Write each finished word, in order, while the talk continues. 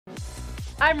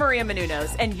I'm Maria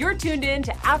Menounos, and you're tuned in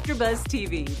to AfterBuzz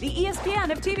TV, the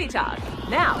ESPN of TV talk.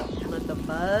 Now, let the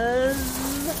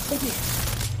buzz begin.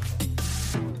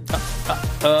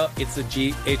 It's the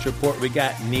GH Report. We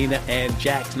got Nina and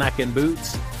Jax knocking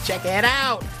boots. Check it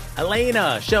out.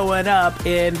 Elena showing up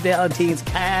in Valentin's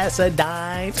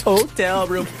Casadine hotel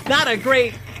room. Not a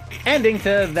great ending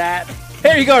to that.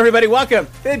 Here you go, everybody. Welcome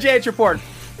to the GH Report.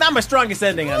 Not my strongest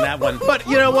ending on that one, but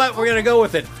you know what? We're going to go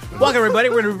with it. Welcome, everybody.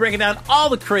 We're going to be breaking down all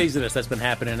the craziness that's been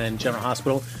happening in General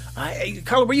Hospital.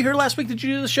 Carla, were you here last week? Did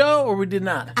you do the show, or we did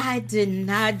not? I did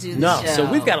not do the show. No,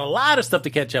 so we've got a lot of stuff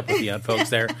to catch up with you folks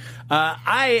there.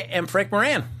 I am Frank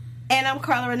Moran. And I'm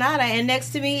Carla Renata, and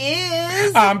next to me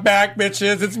is... I'm back,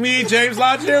 bitches. It's me, James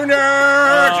Lott Jr. James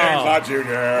Lott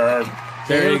Jr.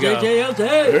 There you go.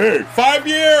 Hey, 5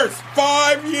 years!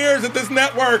 5 years at this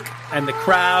network! And the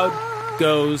crowd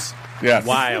goes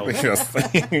wild. Yes.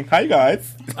 Hi,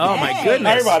 guys. Oh, my goodness.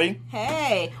 Hi, everybody.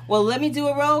 Hey. Well, let me do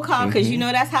a roll call, because you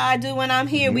know that's how I do when I'm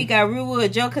here. We got Rue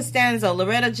Wood, Joe Costanzo,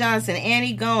 Loretta Johnson,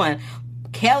 Annie Goen,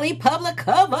 Kelly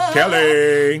Publicover,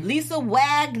 Kelly, Lisa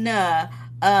Wagner,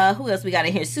 who else we got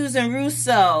in here? Susan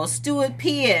Russo, Stuart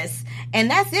Pierce, and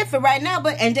that's it for right now.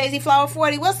 And Daisy Flower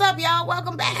 40. What's up, y'all?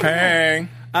 Welcome back. Hey.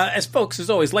 As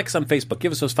always, like us on Facebook,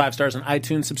 give us those 5 stars on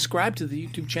iTunes, subscribe to the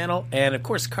YouTube channel, and of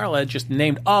course, Carla just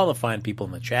named all the fine people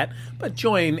in the chat. But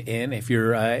join in if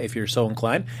you're so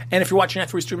inclined, and if you're watching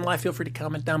after we stream live, feel free to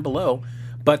comment down below.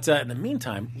 But in the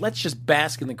meantime, let's just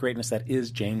bask in the greatness that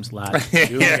is James Lott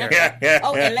Jr.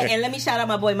 Oh, and let me shout out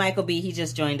my boy Michael B. He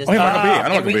just joined us. Oh, Michael B. I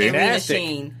know Michael B.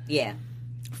 Fantastic. Yeah.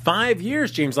 5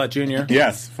 years, James Lott Jr.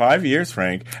 Yes, 5 years,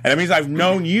 Frank. And that means I've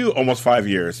known you almost 5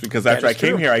 years, because after I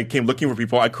came here, I came looking for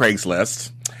people on Craigslist,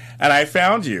 and I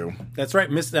found you. That's right,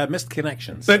 missed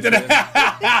connections. There's under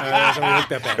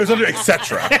et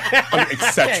cetera. Et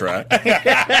cetera. But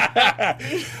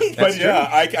yeah,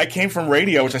 I came from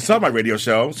radio, which I still have my radio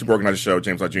show, super organized show,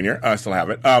 James Lott Jr. I still have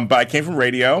it. But I came from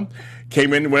radio,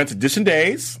 went into Edition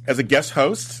Days as a guest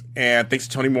host, and thanks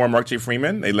to Tony Moore and Mark J.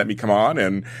 Freeman, they let me come on,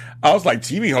 and I was like,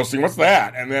 TV hosting, what's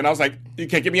that? And then I was like, you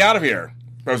can't get me out of here.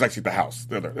 I was actually at the house,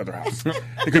 the other house. They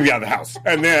couldn't get out of the house.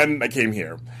 And then I came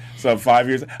here. So 5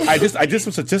 years. I did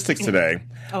some statistics today.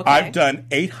 Okay. I've done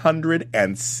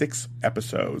 806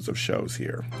 episodes of shows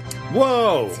here.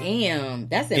 Whoa. Damn.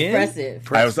 That's impressive.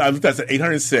 I looked at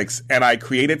 806, and I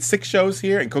created 6 shows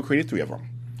here and co-created 3 of them.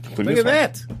 Look at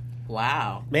that.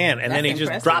 Wow. Man, and then he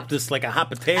impressive. Just dropped us like a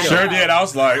hot potato. Sure did. I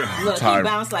was like, look, tired.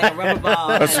 He bounced like a rubber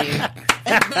ball.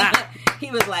 He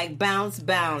was like, bounce,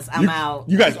 I'm out.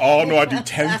 You guys all know I do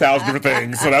 10,000 different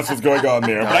things, so that's what's going on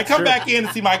there. But I come back in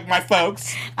to see my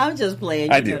folks. I'm just playing.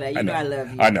 I do. Know that. You know I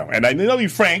love you. I know. And I know you,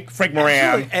 Frank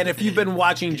Moran. And if you've been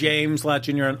watching James Lott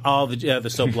Jr. on all the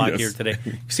soap blog here today,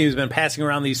 you see he's been passing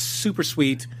around these super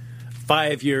sweet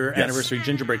 5-year anniversary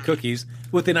gingerbread cookies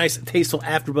with a nice tasteful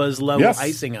AfterBuzz level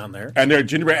icing on there. And they're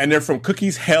gingerbread, and they're from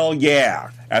Cookies Hell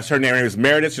Yeah. As her name is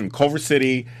Meredith, she's from Culver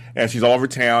City, and she's all over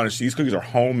town, and these cookies are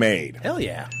homemade. Hell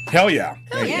yeah. Hell yeah.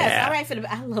 Hell yeah. It's all right for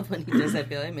I love when he does that,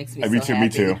 Bill. It makes me so happy. Me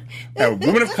too.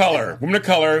 Woman of color,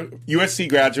 USC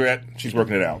graduate. She's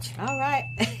working it out. All right.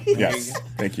 Yes.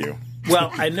 Thank you.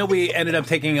 Well, I know we ended up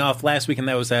taking off last week, and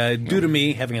that was due to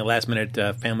me having a last-minute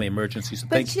family emergency, so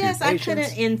thank you for your patience.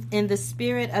 I couldn't, in the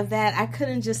spirit of that, I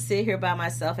couldn't just sit here by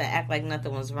myself and act like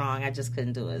nothing was wrong. I just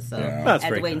couldn't do it, so I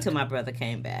had to wait until my brother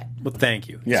came back. Well, thank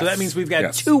you. Yes. So that means we've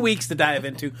got 2 weeks to dive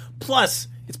into, plus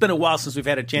it's been a while since we've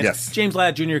had a chance. Yes. James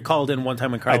Lott Jr. called in one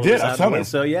time when Carla was out. I did.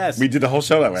 So, yes. We did the whole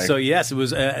show that way. So, yes, it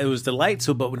was delight.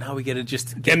 So, but now we get to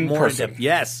just get more in depth.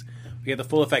 Yes. We get the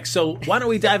full effect. So, why don't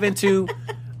we dive into...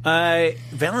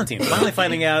 Valentin finally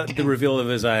finding out the reveal of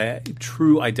his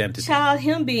true identity. Child,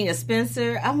 him being a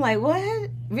Spencer, I'm like,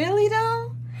 what? Really,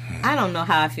 though? I don't know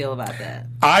how I feel about that.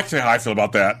 I tell you how I feel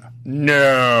about that.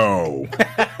 No.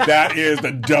 That is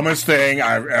the dumbest thing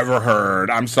I've ever heard.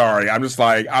 I'm sorry. I'm just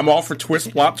like, I'm all for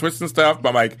plot twists and stuff, but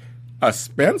I'm like, a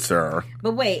Spencer?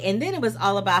 But wait, and then it was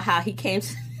all about how he came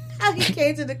to...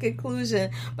 the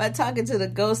conclusion by talking to the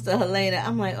ghost of Helena.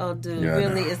 I'm like, oh, dude,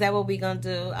 really? No. Is that what we gonna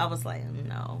do? I was like,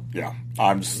 no. Yeah,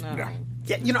 I'm just, no.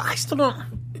 Yeah, you know, I still don't.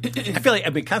 I feel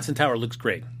like, Constance Tower looks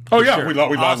great. Oh, yeah, sure. we love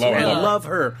her. I love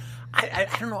her. I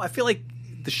don't know. I feel like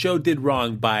the show did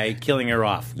wrong by killing her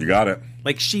off. You got it.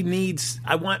 Like, she needs.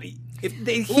 If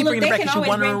they keep bringing her back, she should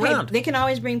wander around. They can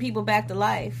always bring people back to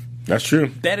life. That's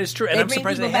true. That is true, and I'm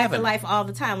surprised they haven't. They bring people back to life all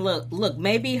the time. Look.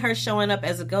 Maybe her showing up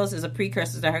as a ghost is a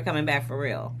precursor to her coming back for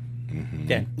real. Mm-hmm.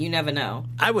 Yeah, you never know.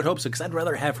 I would hope so, because I'd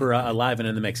rather have her alive and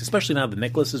in the mix, especially now that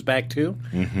Nicholas is back too.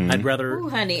 Mm-hmm. I'd rather. Ooh,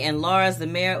 honey, and Laura's the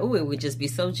mayor. Ooh, it would just be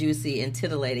so juicy and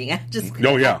titillating.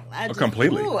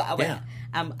 Completely. Ooh,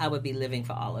 I would be living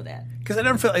for all of that. Because I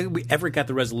never felt like we ever got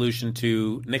the resolution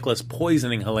to Nicholas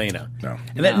poisoning Helena. No.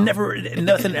 And that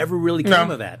nothing ever really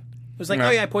came of that. It was like, oh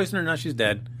yeah, I poisoned her, now she's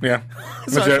dead. Yeah.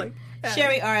 So I was like,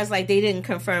 Sherry R is like, they didn't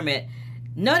confirm it.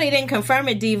 No, they didn't confirm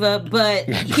it, Diva, but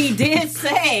he did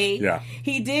say,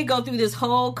 he did go through this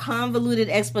whole convoluted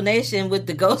explanation with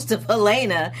the ghost of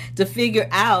Helena to figure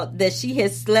out that she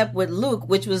had slept with Luke,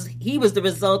 he was the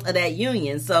result of that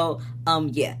union. So,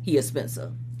 he is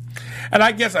Spencer. And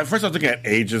I guess, at first I was looking at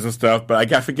ages and stuff,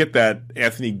 but I forget that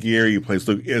Anthony Geary, who plays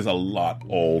Luke, is a lot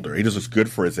older. He just looks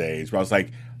good for his age. But I was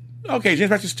like, okay, James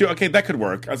Patrick Stewart, okay, that could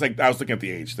work. I was looking at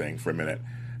the age thing for a minute.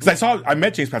 Because I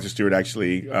met James Patrick Stewart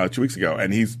actually 2 weeks ago,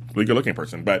 and he's a really good looking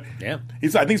person. But I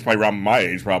think he's probably around my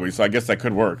age, probably. So I guess that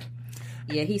could work.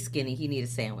 Yeah, he's skinny. He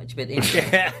needs a sandwich. But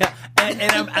anyway.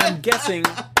 and I'm guessing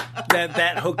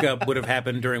that hookup would have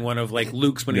happened during one of like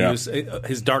Luke's when he was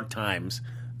his dark times.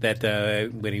 That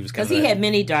when he was because he had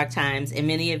many dark times and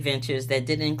many adventures that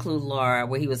didn't include Laura,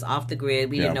 where he was off the grid.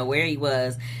 We didn't know where he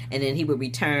was, and then he would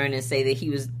return and say that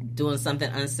he was doing something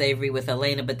unsavory with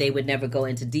Helena, but they would never go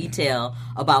into detail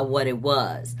about what it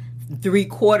was.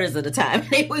 3/4 of the time,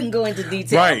 they wouldn't go into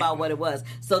detail about what it was.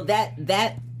 So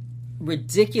that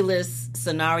ridiculous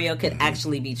scenario could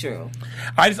actually be true.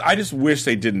 I just wish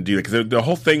they didn't do it, because the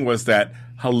whole thing was that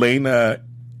Helena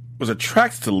was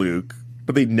attracted to Luke,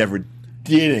 but they never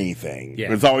did anything. Yeah.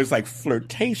 It was always like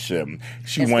flirtation.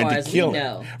 She wanted to kill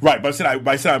him. Right, but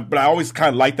I always kind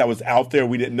of liked that was out there.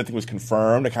 Nothing was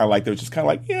confirmed. I kind of liked it was just kind of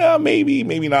like, yeah,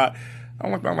 maybe not. I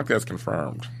don't like that's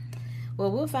confirmed. Well,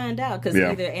 we'll find out, because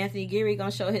either Anthony Geary going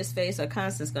to show his face or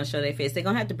Constance going to show their face. They're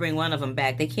going to have to bring one of them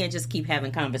back. They can't just keep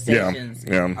having conversations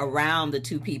around the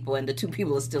two people, and the two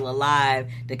people are still alive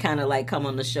to kind of like come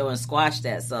on the show and squash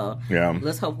that. So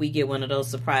let's hope we get one of those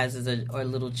surprises or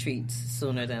little treats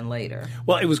sooner than later.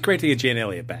 Well, it was great to get Jane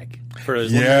Elliott back. For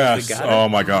as long as we got oh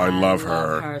my God, I love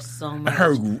her. Her so much.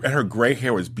 And her gray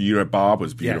hair was beautiful. Bob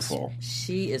was beautiful. Yes.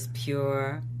 She is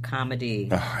pure comedy.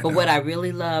 But what I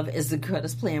really love is the girl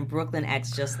that's playing Brooklyn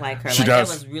acts just like her. She does.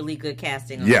 That was really good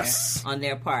casting on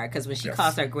their part, because when she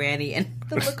calls her Granny, and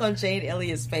the look on Jane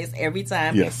Elliott's face every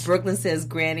time Brooklyn says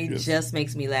Granny just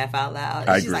makes me laugh out loud.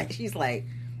 I agree.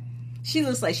 She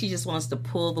looks like she just wants to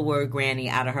pull the word Granny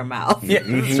out of her mouth. Yeah,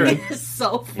 that's right. It's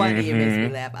so funny. It makes me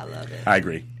laugh. I love it. I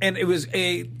agree. And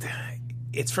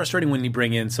it's frustrating when you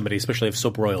bring in somebody, especially of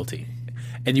soap royalty,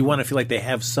 and you want to feel like they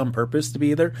have some purpose to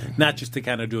be there, not just to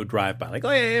kind of do a drive-by. Like,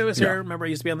 oh, yeah, it was here. Remember, I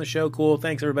used to be on the show. Cool.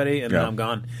 Thanks, everybody. And now I'm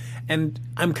gone. And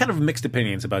I'm kind of mixed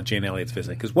opinions about Jane Elliott's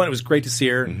visit. Because, one, it was great to see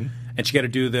her. And she got to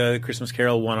do the Christmas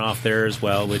Carol one-off there as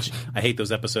well, which I hate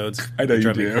those episodes. I know they you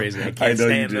drive me crazy. I can't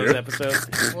stand those episodes.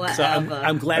 So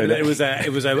I'm glad that it was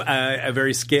a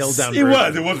very scaled-down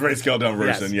version. It was a very scaled-down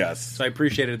version, yes. So I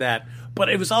appreciated that. But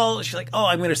it was all, she's like, oh,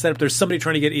 I'm going to set up, there's somebody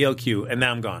trying to get ELQ, and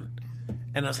now I'm gone.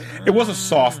 And I was like, it was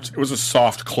a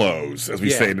soft close, as we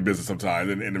say in the business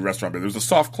sometimes, in the restaurant business. It was a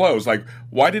soft close. Like,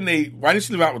 why didn't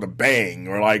she leave out with a bang,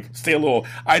 or like stay a little?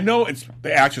 I know it's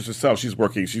the actress herself. She's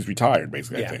retired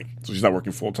basically. I think so. She's not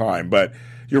working full time. But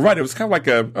you're right. It was kind of like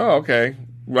okay.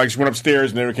 Like she went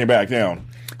upstairs and never came back down.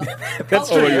 That's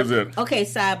true. Okay,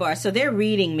 sidebar. So they're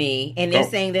reading me, and they're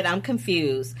saying that I'm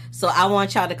confused. So I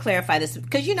want y'all to clarify this,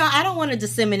 because, I don't want to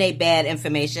disseminate bad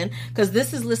information, because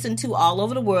this is listened to all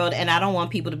over the world, and I don't want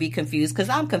people to be confused, because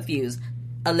I'm confused,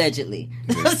 allegedly.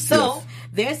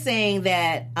 They're saying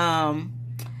that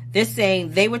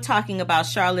they were talking about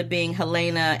Charlotte being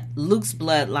Helena, Luke's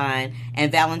bloodline,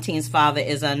 and Valentine's father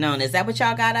is unknown. Is that what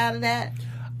y'all got out of that?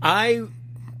 I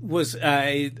would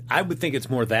think it's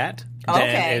more that.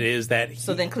 Okay. It is that.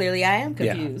 So then clearly I am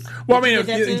confused. Yeah. Well, I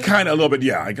mean, kind of a little bit.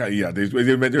 Yeah.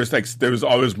 There's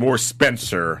always more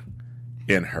Spencer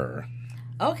in her.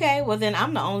 Okay. Well, then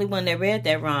I'm the only one that read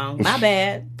that wrong. My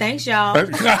bad. Thanks, y'all.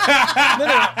 Okay.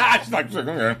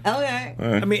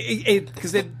 I mean,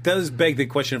 because it does beg the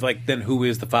question of like, then who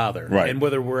is the father, right? And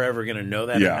whether we're ever going to know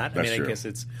that or not. I mean, I guess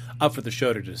it's up for the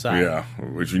show to decide. Yeah,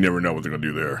 which you never know what they're going to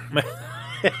do there.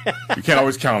 You can't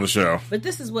always count on the show. But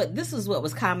this is what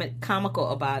was comical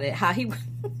about it. How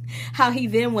he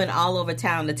then went all over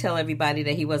town to tell everybody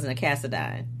that he wasn't a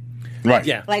Cassadine. Right.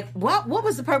 Yeah. Like what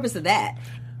was the purpose of that?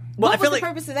 Well, what was the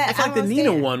purpose of that? I feel like the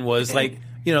Nina one was like,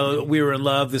 we were in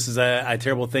love. This is a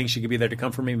terrible thing. She could be there to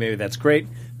comfort me. Maybe that's great.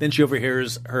 Then she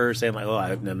overhears her saying like, "Oh,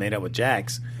 I made out with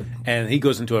Jax," and he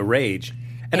goes into a rage.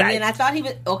 And then I thought he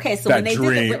was okay. So when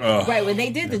they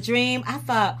did the dream, I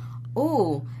thought,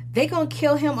 "Ooh, they gonna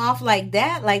kill him off like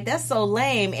that? Like that's so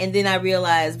lame." And then I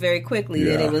realized very quickly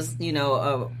that it was,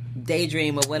 a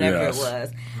daydream or whatever Yes. it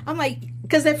was. I'm like,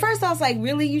 because at first I was like,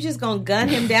 really? You just gonna gun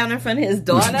him down in front of his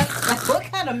daughter? Like, what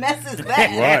kind of mess is that?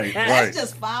 Right, That's right.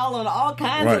 just foul on all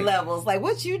kinds Right. of levels. Like,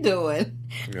 what you doing?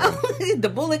 Yeah. The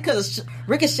bullet could have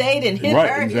ricocheted and hit Right,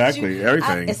 her. hit exactly, you.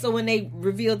 everything. And so when they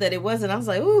revealed that it wasn't, I was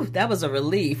like, ooh, that was a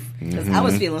relief. Because I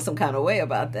was feeling some kind of way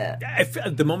about that.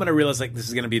 The moment I realized like this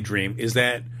is going to be a dream is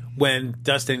that when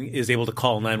Dustin is able to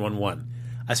call 911.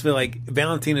 I just feel like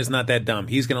Valentin is not that dumb.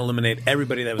 He's going to eliminate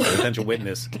everybody that was a potential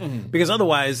witness. Because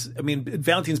otherwise, I mean,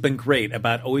 Valentin's been great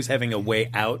about always having a way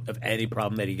out of any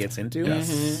problem that he gets into.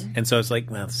 Yes. And so it's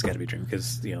like, well, this has got to be a dream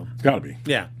because, It's got to be.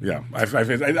 Yeah. Yeah.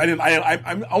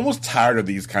 I'm almost tired of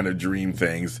these kind of dream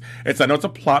things. I know it's a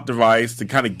plot device to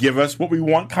kind of give us what we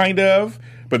want, kind of,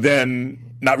 but then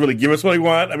not really give us what we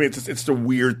want. I mean, it's a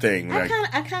weird thing.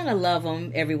 I kind of love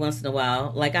them every once in a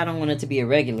while. Like, I don't want it to be a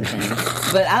regular thing,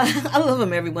 but I love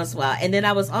them every once in a while. And then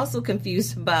I was also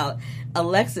confused about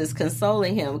Alexis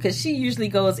consoling him because she usually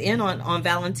goes in on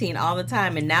Valentin all the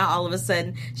time, and now all of a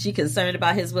sudden she's concerned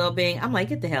about his well-being. I'm like,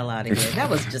 get the hell out of here. That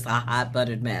was just a hot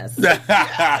buttered mess.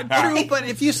 True, but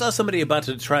if you saw somebody about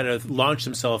to try to launch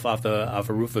himself off a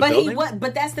roof of a But building,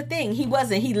 but that's the thing. He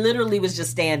wasn't. He literally was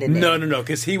just standing there. no,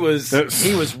 because he was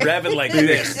revving like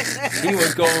this. He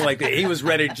was going like that. He was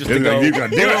ready just to You're go. gonna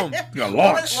do boom. it. You're gonna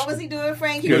launch. What was he doing,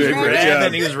 Frank? He Good was job.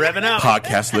 revving. He was revving up.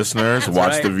 Podcast listeners,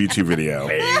 watch right. the YouTube video.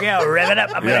 There you go, rev it up.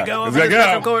 I'm Yeah, gonna go let's over the go.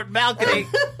 front court balcony.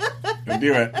 You're gonna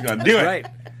do it. You're gonna do it. Right.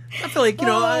 I feel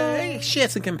like she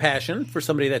had some compassion for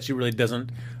somebody that she really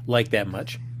doesn't like that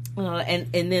much.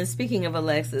 And then speaking of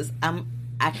Alexis, I'm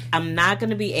not going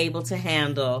to be able to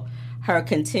handle her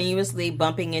continuously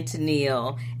bumping into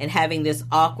Neil and having this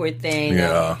awkward thing.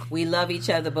 Yeah. Of, we love each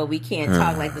other, but we can't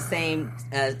talk like the same.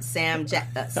 Sam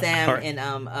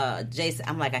and Jason.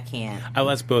 I'm like, I can't. I'll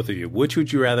ask both of you. Which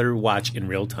would you rather watch in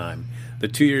real time? The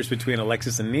 2 years between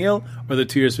Alexis and Neil, or the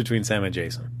 2 years between Sam and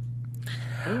Jason?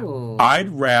 Ooh. I'd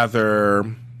rather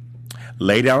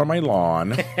lay down on my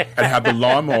lawn and have the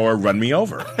lawnmower run me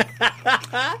over.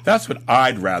 That's what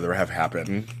I'd rather have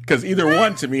happen. Because either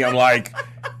one, to me, I'm like,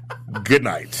 good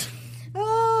night.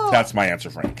 Oh. That's my answer,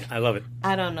 Frank. I love it.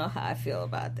 I don't know how I feel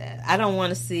about that. I don't want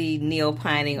to see Neil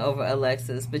pining over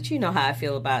Alexis, but you know how I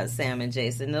feel about Sam and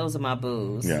Jason. Those are my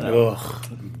boos. Yeah. So,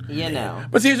 Ugh. you know.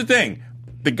 But see, here's the thing.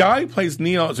 The guy who plays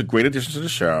Neil is a great addition to the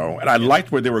show, and I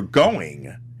liked where they were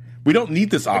going. We don't need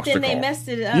this But obstacle. then they messed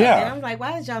it up. Yeah. And I'm like,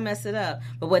 why did y'all mess it up?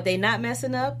 But what they not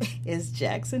messing up is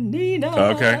Jackson Nina.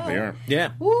 Okay, they are.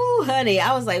 Yeah. Ooh, honey.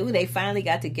 I was like, ooh, they finally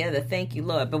got together. Thank you,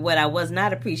 Lord. But what I was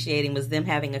not appreciating was them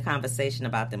having a conversation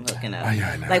about them hooking up. Yeah,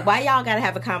 I know. Like, why y'all got to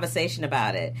have a conversation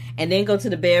about it? And then go to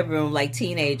the bedroom like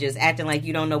teenagers, acting like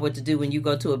you don't know what to do when you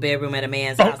go to a bedroom at a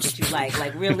man's house that you like.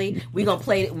 Like, really? We gonna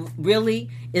play? Really?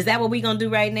 Is that what we gonna do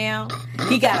right now?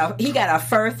 He got a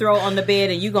fur throw on the bed,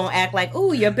 and you gonna act like,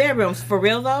 ooh, your bedroom's for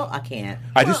real though? I can't.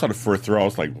 I just saw the fur throw. I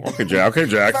was like, okay, Jack.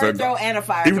 Fur throw and a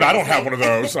fireplace. Even I don't have one of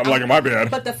those. I'm like in my bed.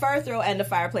 But the fur throw and the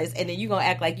fireplace, and then you gonna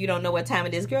act like you don't know what time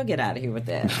it is. Girl, get out of here with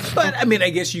that. But, I mean, I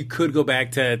guess you could go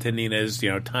back to Nina's,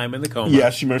 time in the coma. Yeah,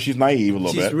 she's naive a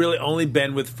little She's bit. really only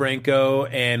been with Franco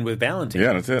and with Valentin.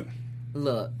 Yeah, that's it.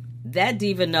 Look, that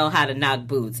diva know how to knock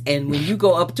boots, and when you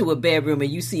go up to a bedroom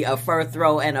and you see a fur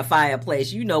throw and a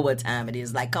fireplace, you know what time it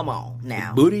is. Like, come on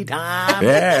now. Booty time.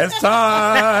 Yeah, it's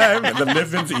time. The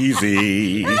living's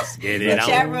easy. Get The it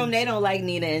chat on. room, they don't like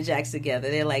Nina and Jax together.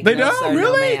 They're like, They no, don't? sir,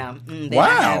 Really? no, ma'am. They're Wow.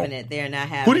 not having it. They're not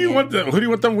having Who do you it. want them? Who do you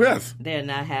want them with? They're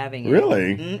not having it.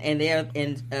 Really? And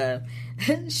they're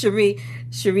Sheree.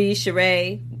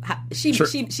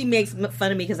 She makes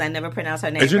fun of me because I never pronounce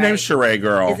her name. Is your name right. Sheree,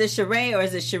 girl? Is it Sheree or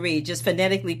is it Cherie? Just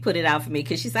phonetically put it out for me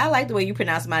because she said I like the way you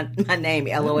pronounce my name,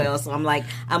 LOL. So I'm like,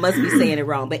 I must be saying it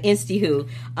wrong. But Insti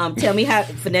tell me how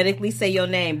phonetically say your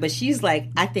name. But she's like,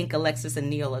 I think Alexis and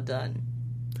Neil are done.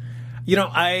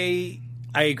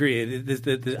 I agree.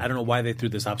 I don't know why they threw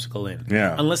this obstacle in.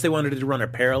 Yeah. Unless they wanted to run a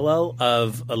parallel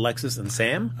of Alexis and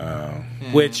Sam.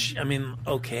 Which, I mean,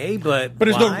 okay, but But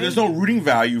why? there's no rooting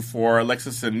value for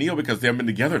Alexis and Neil because they haven't been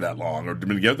together that long or been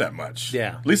together that much.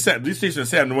 Yeah. At least Jason and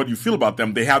Sam, what you feel about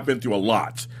them, they have been through a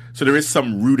lot. So there is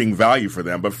some rooting value for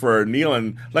them. But for Neil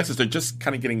and Alexis, they're just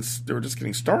getting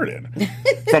started.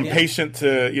 From patient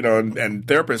to, and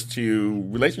therapist to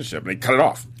relationship. And they cut it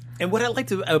off. And what I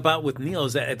liked about with Neil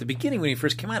is that at the beginning when he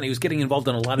first came out, he was getting involved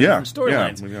in a lot of different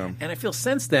storylines. Yeah. And I feel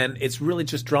since then it's really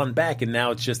just drawn back, and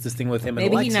now it's just this thing with him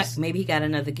and Alexis. Maybe he got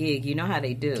another gig. You know how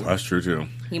they do. That's true, too.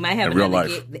 He might have In real another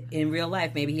life. gig in real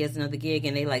life. Maybe he has another gig,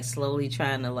 and they like slowly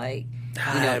trying to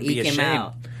It'd be eke a him shame.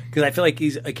 out. Because I feel like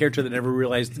he's a character that never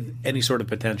realized any sort of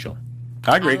potential.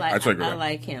 I agree. I totally agree. I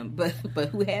like him, but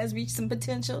who has reached some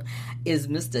potential is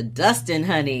Mr. Dustin,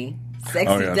 honey.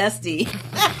 Sexy Dusty.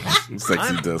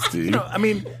 Sexy Dusty. I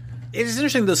mean, it's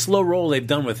interesting the slow roll they've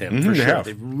done with him. For sure,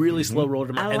 they've really slow rolled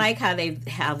him. I like how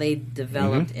they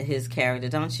developed his character,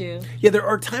 don't you? Yeah, there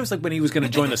are times like when he was going to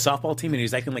join the softball team and he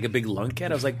was acting like a big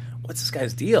lunkhead. I was like, "What's this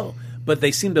guy's deal?" But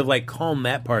they seem to like calm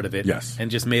that part of it,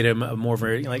 and just made him more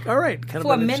very like, all right. Kind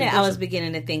For a minute, I was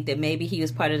beginning to think that maybe he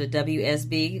was part of the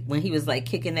WSB when he was like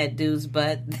kicking that dude's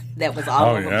butt. That was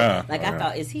all of him. Like I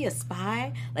thought, is he a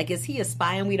spy? Like, is he a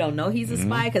spy and we don't know he's a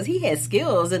spy because he had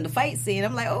skills in the fight scene?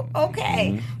 I'm like, oh,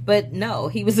 okay, but no,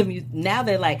 he was a. Now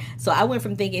they're like, so I went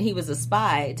from thinking he was a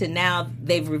spy to now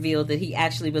they've revealed that he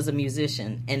actually was a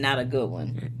musician and not a good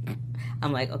one.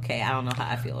 I'm like, okay, I don't know how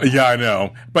I feel about it. Yeah, I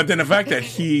know. But then the fact that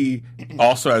he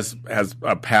also has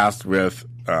a past with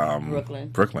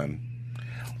Brooklyn.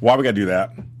 Why we got to do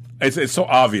that? It's so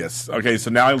obvious. Okay,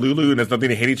 so now Lulu and there's nothing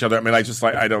to hate each other. I mean, I just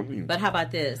like, I don't. But how about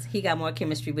this? He got more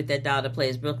chemistry with that doll that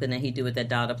plays Brooklyn than he do with that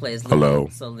doll that plays Lulu. Hello.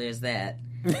 So there's that.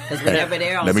 Because whenever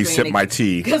they're on Let me screen, sip my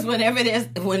tea. Because whenever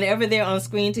they're on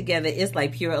screen together, it's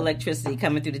like pure electricity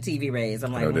coming through the TV rays.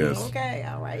 I'm like, okay,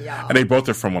 all right, y'all. And they both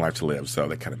are from One Life to Live, so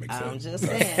that kind of makes sense. I'm just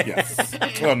saying.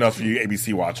 Yes. Well, enough for you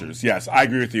ABC watchers. Yes, I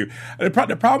agree with you. The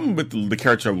problem with the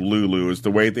character of Lulu is the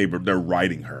way they're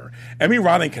writing her. Emmy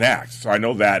Ronan can act, so I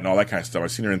know that and all that kind of stuff. I've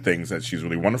seen her in things that she's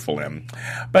really wonderful in.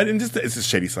 But it's a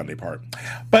Shady Sunday part.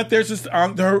 But there's just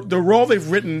the role they've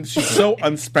written, she's so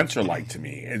un-Spencer-like to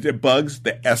me. It bugs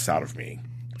the S out of me.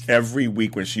 Every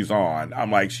week when she's on, I'm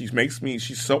like, she's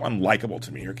so unlikable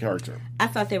to me, her character. I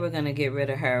thought they were going to get rid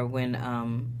of her when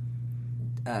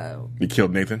You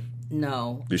killed Nathan?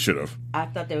 No. They should have. I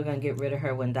thought they were going to get rid of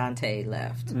her when Dante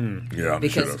left. Yeah,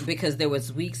 because there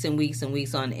was weeks and weeks and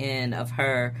weeks on end of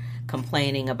her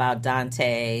complaining about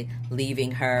Dante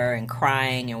leaving her and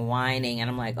crying and whining, and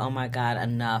I'm like, oh my God,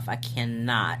 enough, I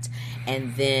cannot.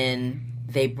 And then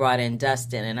they brought in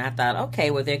Dustin, and I thought,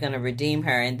 okay, well, they're going to redeem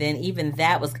her. And then even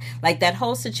that was, like, that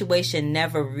whole situation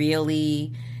never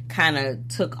really kind of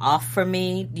took off for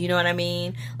me. You know what I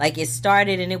mean? Like, it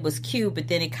started and it was cute, but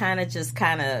then it kind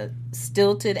of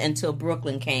stilted until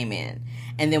Brooklyn came in.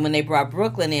 And then when they brought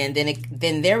Brooklyn in,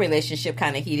 then their relationship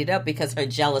kind of heated up because her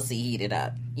jealousy heated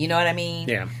up. You know what I mean?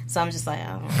 Yeah. So I'm just like,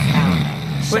 I don't know.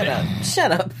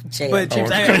 Shut up, Jay. But James,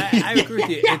 I agree with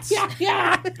you. It's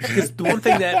because the one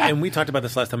thing that, and we talked about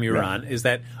this last time you were on, is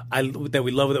that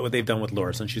we love what they've done with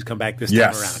Laura since she's come back this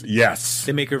time around. Yes,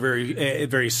 they make her very,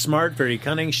 very smart, very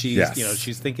cunning. She's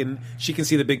she's thinking, she can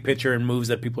see the big picture and moves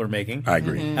that people are making. I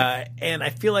agree. And I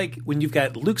feel like when you've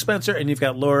got Luke Spencer and you've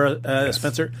got Laura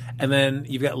Spencer, and then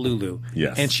you've got Lulu,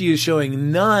 and she is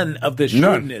showing none of the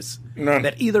shrewdness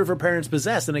that either of her parents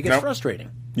possess, and it gets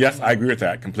frustrating. Yes, I agree with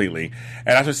that completely.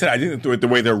 And as I said, I think the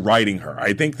way they're writing her,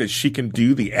 I think that she can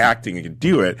do the acting and can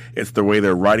do it. It's the way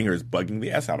they're writing her is bugging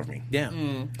the S out of me. Yeah.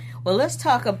 Well, let's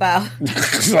talk about.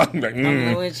 I'm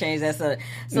going to change that.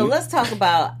 So let's talk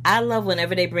about. I love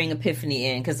whenever they bring Epiphany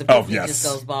in because Epiphany just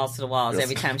goes balls to the walls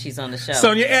every time she's on the show.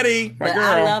 Sonia Eddy, my girl.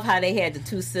 I love how they had the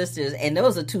two sisters, and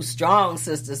those are two strong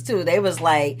sisters too. They was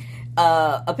like,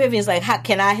 Epiphany's like,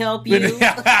 can I help you?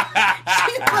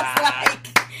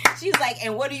 She was like,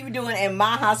 and what are you doing in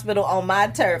my hospital on my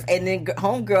turf? And then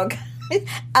homegirl,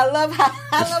 I love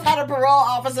how the parole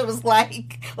officer was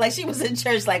like she was in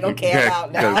church, like, okay, I'm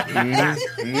out now. She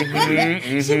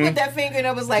put that finger and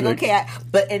it was like, okay,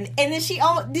 and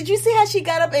then did you see how she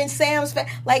got up in Sam's face?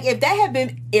 Like, if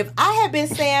I had been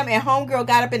Sam and homegirl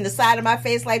got up in the side of my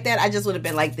face like that, I just would have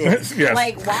been like this. Yes.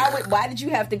 Like, why did you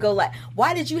have to go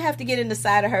why did you have to get in the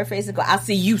side of her face and go, I'll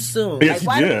see you soon? Yes,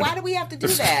 like, why do we have to do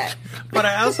that? But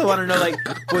I also want to know, like,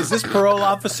 was this parole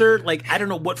officer, like, I don't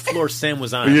know what floor Sam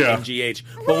was on at MGH,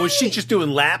 but was she just doing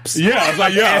laps? Yeah, I was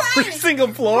like, every single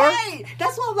floor? Right.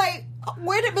 That's what I'm like,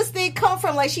 where did Miss Thing come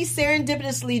from? Like, she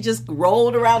serendipitously just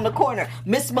rolled around the corner.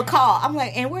 Miss McCall. I'm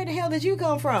like, and where the hell did you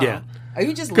come from? Yeah. Are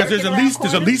you just because there's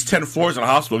at least 10 floors in a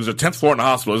hospital. There's a 10th floor in a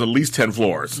hospital. There's at least 10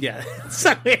 floors. Yeah.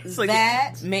 So it's like,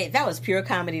 that was pure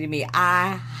comedy to me.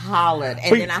 I hollered.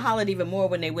 And then I hollered even more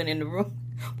when they went in the room.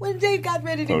 When they got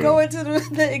ready to go into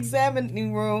the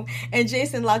examining room and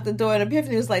Jason locked the door and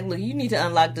Epiphany was like, look, you need to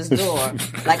unlock this door.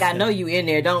 Like, I know you in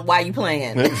there. Why you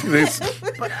playing?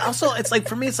 But also, it's like,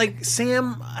 for me, it's like,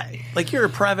 Sam, like, you're a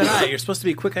private eye. You're supposed to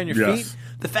be quick on your feet.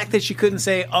 The fact that she couldn't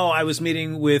say, I was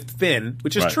meeting with Finn,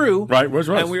 which is true. Right, where's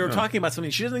Russ? And we were talking about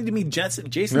something. She doesn't need to meet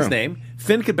Jason's name.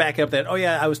 Finn could back up that,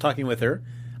 I was talking with her.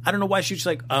 I don't know why she was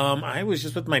like, I was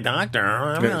just with my doctor.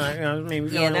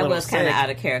 That was kind of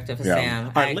out of character for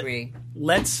Sam. I agree.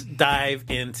 Let's dive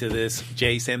into this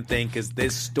J-Sam thing because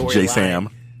this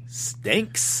storyline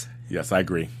stinks. Yes, I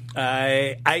agree.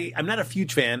 I'm not a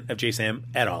huge fan of J-Sam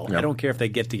at all. Yep. I don't care if they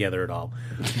get together at all.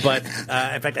 But,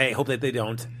 in fact, I hope that they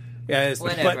don't.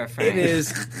 Whatever, but Frank. it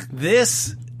is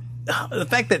this... the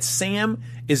fact that Sam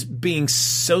is being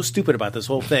so stupid about this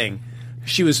whole thing.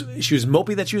 She was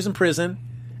mopey that she was in prison,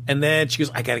 and then she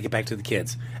goes, I got to get back to the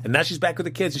kids. And now she's back with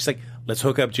the kids. She's like, let's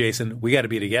hook up, Jason. We got to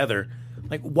be together.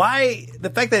 Like, why?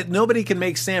 The fact that nobody can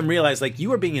make Sam realize, like,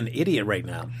 you are being an idiot right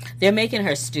now. They're making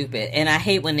her stupid, and I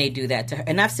hate when they do that to her.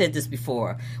 And I've said this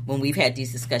before when we've had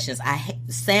these discussions.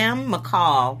 Sam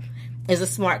McCall is a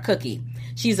smart cookie.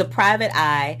 She's a private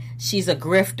eye. She's a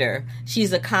grifter.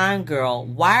 She's a con girl.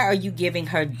 Why are you giving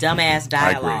her dumbass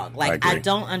dialogue? I agree. I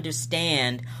don't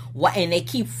understand why. And they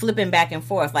keep flipping back and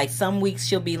forth. Like, some weeks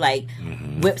she'll be like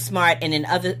whip smart, and then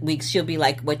other weeks she'll be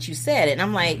like what you said. And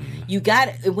I'm like,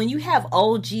 when you have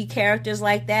OG characters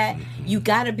like that, you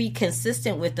got to be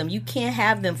consistent with them. You can't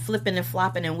have them flipping and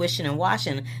flopping and wishing and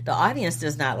washing. The audience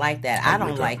does not like that. I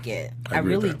don't like it. I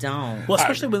really don't. Well,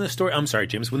 especially when the story... I'm sorry,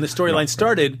 James. When the storyline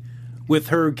started with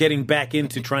her getting back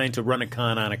into trying to run a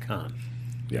con on a con.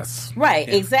 Yes. Right,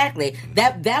 exactly.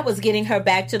 That was getting her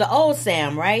back to the old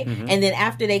Sam, right? Mm-hmm. And then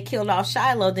after they killed off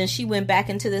Shiloh, then she went back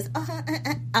into this,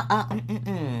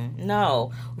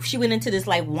 no. She went into this,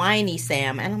 like, whiny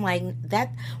Sam. And I'm like,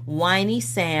 that whiny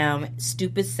Sam,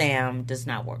 stupid Sam does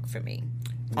not work for me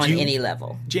on any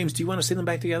level. James, do you want to see them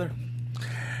back together?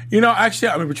 You know, actually,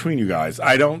 I mean, between you guys,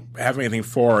 I don't have anything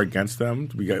for or against them,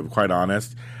 to be quite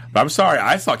honest. But I'm sorry,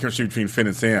 I saw chemistry between Finn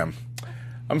and Sam.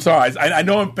 I'm sorry. I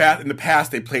know in the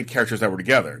past they played characters that were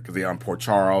together because they on Port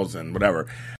Charles and whatever.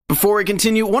 Before we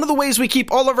continue, one of the ways we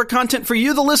keep all of our content for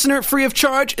you, the listener, free of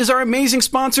charge is our amazing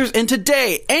sponsors, and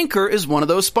today, Anchor is one of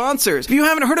those sponsors. If you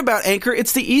haven't heard about Anchor,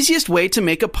 it's the easiest way to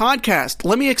make a podcast.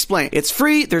 Let me explain. It's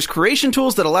free, there's creation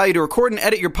tools that allow you to record and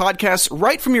edit your podcasts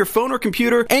right from your phone or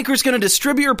computer. Anchor's going to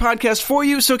distribute your podcast for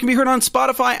you so it can be heard on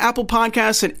Spotify, Apple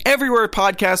Podcasts, and everywhere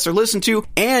podcasts are listened to,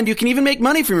 and you can even make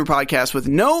money from your podcast with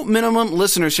no minimum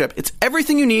listenership. It's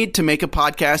everything you need to make a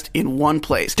podcast in one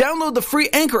place. Download the free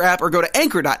Anchor app or go to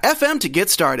anchor.fm to get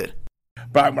started.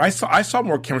 But I saw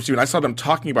more chemistry when I saw them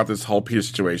talking about this whole Peter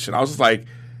situation. I was just like,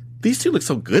 these two look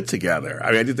so good together.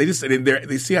 I mean, they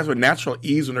see have a natural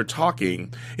ease when they're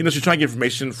talking. You know, she's trying to get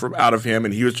information out of him,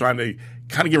 and he was trying to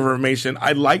kind of give her information.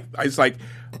 I'd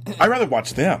rather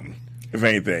watch them, if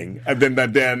anything,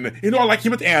 than you know, I like him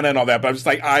with Anna and all that. But I'm just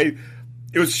like,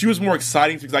 she was more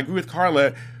exciting because I agree with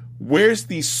Carla. Where's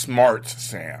the smart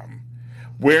Sam?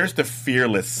 Where's the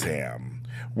fearless Sam?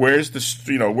 Where's the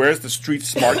street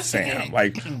smart Sam?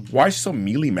 Like, why is she so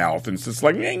mealy mouthed and just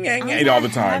like all the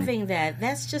time? Having that,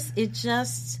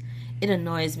 it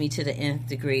annoys me to the nth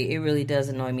degree. It really does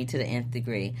annoy me to the nth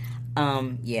degree.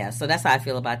 So that's how I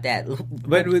feel about that.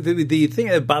 But the thing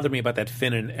that bothered me about that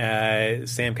Finn and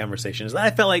Sam conversation is that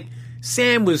I felt like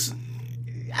Sam was.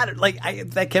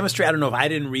 That chemistry, I don't know if I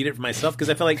didn't read it for myself because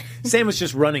I felt like Sam was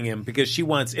just running him because she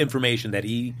wants information that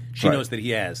she knows that he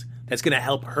has. That's going to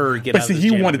help her get out of this jam. But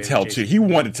see, he wanted to tell, too. He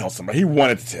wanted to tell somebody. He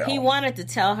wanted to tell. He wanted to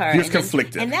tell her. He was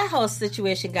conflicted. And that whole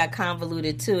situation got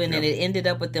convoluted, too. And then it ended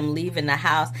up with them leaving the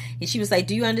house. And she was like,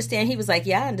 do you understand? He was like,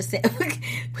 yeah, I understand.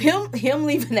 him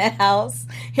leaving that house,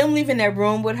 him leaving that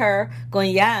room with her,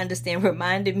 going, yeah, I understand,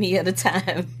 reminded me of the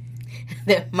time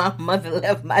that my mother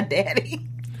left my daddy.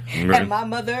 Right. And my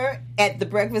mother at the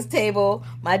breakfast table,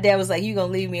 my dad was like, you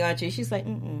gonna leave me, aren't you? She's like,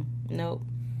 nope.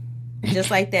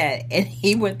 Just like that. And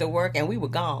he went to work and we were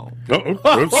gone.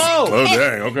 Oh,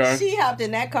 dang, okay. She hopped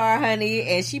in that car, honey,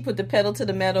 and she put the pedal to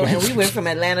the metal, and we went from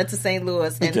Atlanta to St.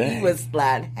 Louis, and he was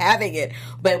like having it.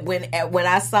 But when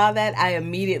I saw that, I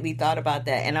immediately thought about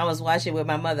that, and I was watching with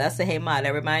my mother. I said, hey, Ma,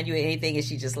 that remind you of anything? And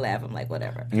she just laughed. I'm like,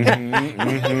 whatever. But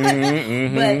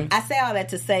I say all that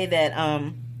to say that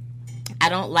I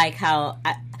don't like how...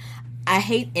 I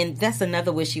hate, and that's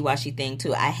another wishy-washy thing,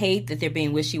 too. I hate that they're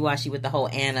being wishy-washy with the whole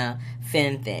Anna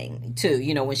Finn thing, too.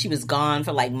 You know, when she was gone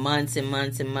for like months and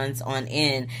months and months on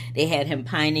end, they had him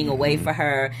pining away for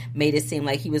her, made it seem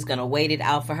like he was going to wait it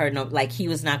out for her, like he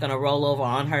was not going to roll over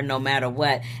on her no matter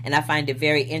what. And I find it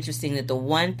very interesting that the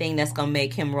one thing that's going to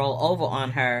make him roll over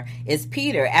on her is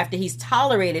Peter, after he's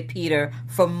tolerated Peter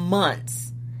for months.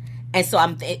 And so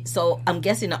I'm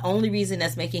guessing the only reason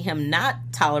that's making him not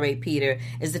tolerate Peter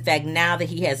is the fact now that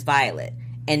he has Violet.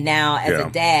 And now as a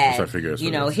dad,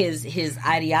 you know, his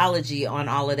ideology on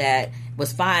all of that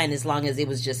was fine as long as it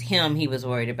was just him he was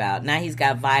worried about. Now he's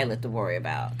got Violet to worry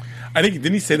about. I think,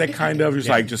 didn't he say that kind of? Just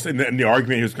like, just in the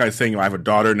argument, he was kind of saying, I have a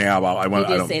daughter now.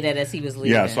 He did say that as he was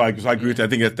leaving. Yeah, so I agree with that. I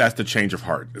think that's the change of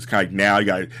heart. It's kind of like now you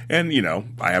got, and you know,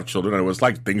 I have children. I was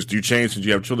like, things do change since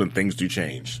you have children. Things do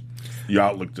change. Your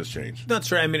outlook just changed.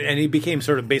 That's right. I mean, and he became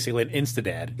sort of basically an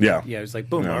insta-dad. Yeah. Yeah, it was like,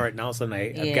 boom, Yeah. all right, now all of a sudden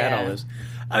I've got Yeah. all this.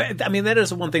 I mean, that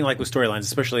is one thing like with storylines,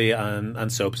 especially on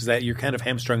soaps, is that you're kind of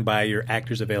hamstrung by your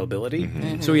actors' availability.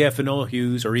 So you have Finola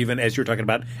Hughes, or even, as you were talking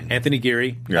about, Anthony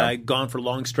Geary, Yeah. gone for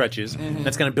long stretches.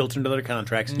 That's kind of built into their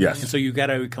contracts. Yes. And so you got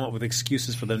to come up with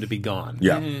excuses for them to be gone.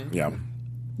 Yeah, yeah.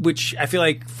 Which I feel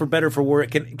like, for better or for worse,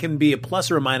 it can be a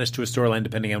plus or a minus to a storyline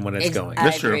depending on when it's going. I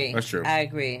That's true. agree. That's true. I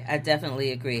agree. I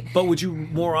definitely agree. But would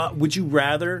you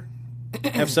rather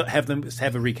have them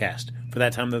have a recast for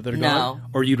that time that they're No. gone,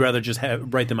 or you'd rather just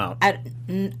write them out? I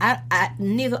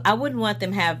wouldn't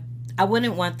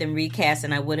want them recast,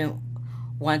 and I wouldn't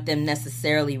want them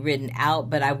necessarily written out,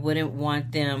 but I wouldn't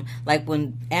want them, like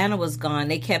when Anna was gone,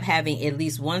 they kept having at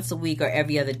least once a week or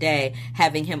every other day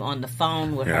having him on the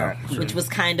phone with her, which was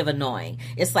kind of annoying.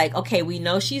 It's like, okay, we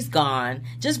know she's gone,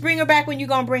 just bring her back when you're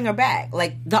gonna bring her back.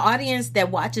 Like, the audience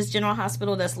that watches General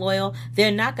Hospital that's loyal,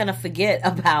 they're not gonna forget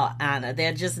about Anna.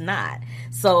 They're just not.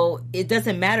 So it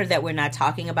doesn't matter that we're not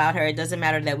talking about her. It doesn't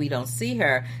matter that we don't see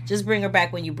her. Just bring her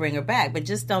back when you bring her back, but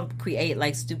just don't create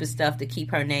like stupid stuff to keep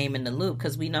her name in the loop,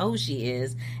 because we know who she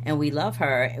is and we love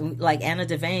her. And, like, Anna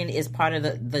Devane is part of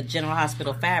the General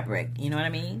Hospital fabric. You know what I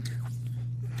mean?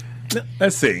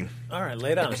 Let's see. All right,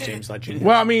 lay it on us, James Lott Jr.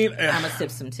 Well, I mean, I'm gonna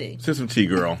sip some tea. sip some tea,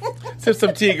 girl. Sip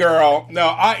some tea, girl.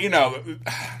 No,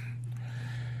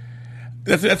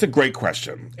 that's a great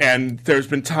question. And there's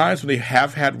been times when they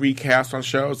have had recasts on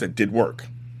shows that did work.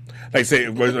 Like, say,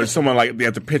 was someone like they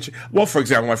had to pitch. Well, for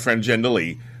example, my friend Jen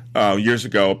DeLee years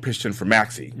ago pitched in for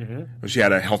Maxie when she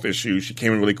had a health issue. She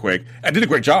came in really quick and did a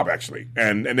great job, actually.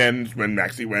 And then when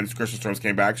Kristen Storms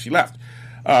came back, she left.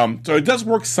 So it does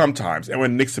work sometimes. And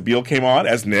when Nick Sabile came on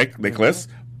as Nicholas,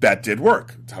 that did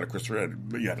work. Tyler Christopher,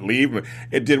 you had to leave, but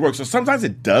it did work. So sometimes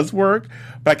it does work.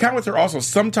 But I kind of with her also,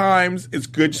 sometimes it's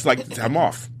good just like to have them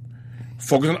off.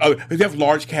 Focus on other. If you have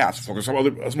large casts, focus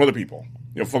on some other people.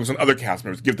 Focus on other cast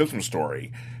members. Give them some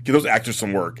story. Give those actors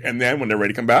some work. And then when they're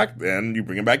ready to come back, then you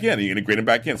bring them back in. And you integrate them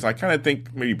back in. So I kind of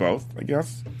think maybe both, I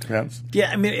guess. Depends.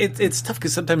 Yeah, I mean, it's tough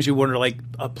because sometimes you wonder, like,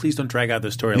 please don't drag out the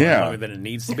storyline longer than it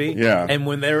needs to be. Yeah. And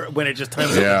when it just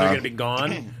times up that they're going to be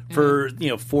gone for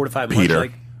 4 to 5 months, Peter. you're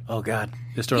like, oh God,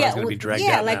 this storyline's going to be dragged out.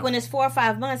 Yeah, like now. when it's 4 or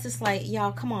 5 months, it's like,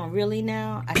 y'all, come on, really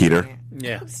now? I Peter. can't.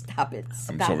 Yeah. Stop it.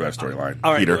 I'm Stop so over it. that storyline.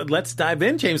 All right, Peter. let's dive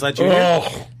in, James Lott Jr.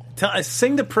 Oh.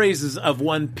 Sing the praises of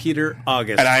one Peter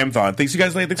August. And I am Vaughn. Thanks, you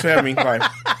guys. Thanks for having me.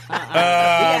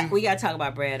 Bye. We got to talk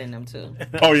about Brad and them, too.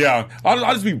 Oh yeah, I'll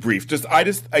just be brief.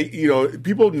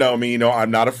 People know me.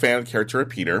 I'm not a fan of the character of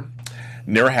Peter.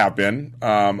 Never have been.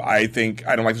 I think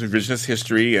I don't like this revisionist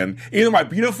history. And even my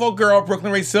beautiful girl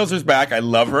Brooklyn Ray Silver's back. I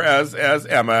love her as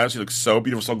Emma. She looks so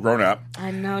beautiful, so grown up.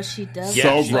 I know she does.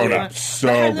 So She's grown up. But So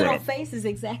her grown little up. face is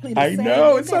exactly the I same.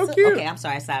 know, it's so cute. Okay, I'm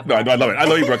sorry. Sidebar. No, I love it. I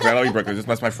love you, Brooklyn. I love you, Brooklyn.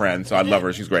 That's my friend, so I love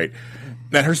her. She's great.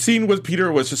 And her scene with Peter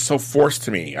was just so forced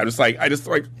to me. I just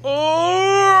like,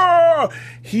 oh,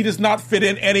 he does not fit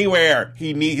in anywhere.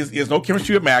 He has no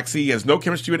chemistry with Maxie. He has no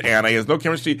chemistry with Anna. He has no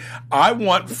chemistry. I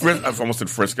want I've almost said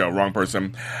Frisco, wrong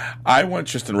person. I want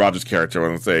Tristan Rogers' character,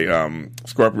 let's say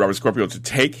Robert Scorpio, to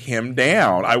take him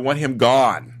down. I want him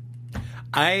gone.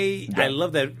 I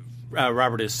love that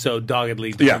Robert is so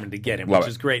doggedly determined to get him, which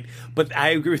is great. But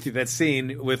I agree with you. That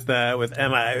scene with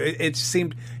Emma, it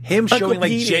seemed him showing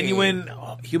like genuine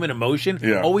human emotion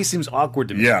always seems awkward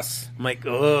to me. Yes, I'm like,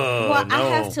 oh, well, no. I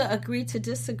have to agree to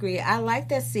disagree. I like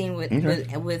that scene with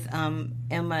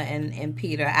Emma and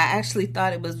Peter. I actually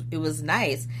thought it was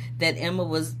nice that Emma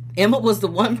was the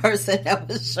one person that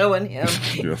was showing him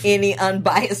any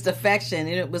unbiased affection,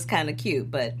 and it was kind of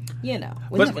cute. But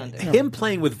but him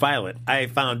playing with Violet, I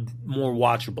found more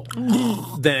watchable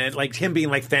than like him being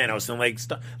like Thanos and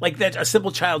like that a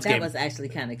simple child's game. That was actually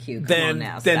kind of cute. Then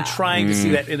trying to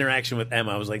see that interaction with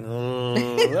Emma, I was like,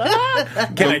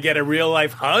 can I get a real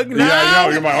life hug now? Yeah, I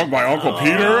know. You're my Uncle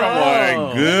Peter. I'm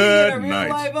like, good night.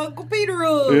 Life Uncle Peter.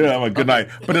 Yeah, I'm like, good night.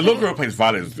 But the little girl who plays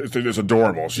Violet is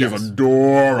adorable. She is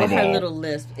adorable. With her little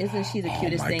lisp, isn't she the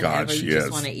cutest thing ever? She you is.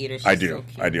 Just want to eat her. She's I do. So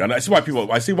cute. I do. And I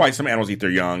see why some animals eat their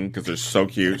young because they're so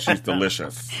cute. She's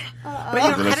delicious.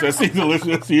 Delicious. She's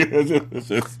delicious. She is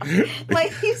delicious.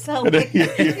 Like you sound like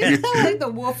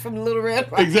the wolf from Little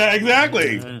Red Riding Hood.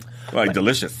 Exactly. Like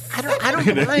delicious. I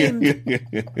don't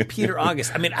mind Peter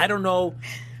August. I mean, I don't know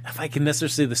if I can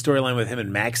necessarily see the storyline with him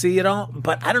and Maxie at all,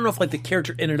 but I don't know if like the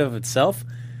character in and of itself,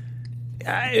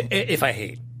 if I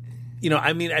hate.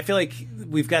 I mean, I feel like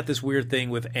we've got this weird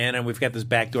thing with Anna, and we've got this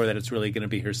backdoor that it's really going to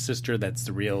be her sister that's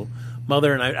the real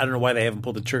mother, and I don't know why they haven't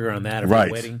pulled the trigger on that at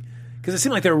the wedding. Because it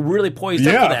seemed like they were really poised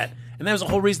up for that. And that was the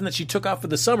whole reason that she took off for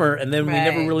the summer, and then we Right.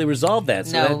 never really resolved that.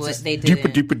 So No, that's just, they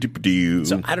didn't.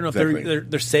 so I don't know if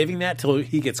they're saving that till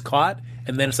he gets caught,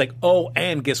 and then it's like, oh,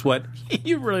 and guess what?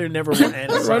 You really never were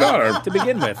Anna's Right on her. to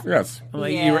begin with. Yes. I'm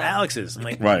like, Yeah. you were Alex's. I'm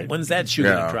like, Right. when's that shoe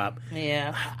going to drop?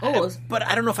 Yeah. Oh, But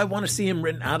I don't know if I want to see him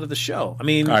written out of the show. I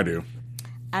mean, I do.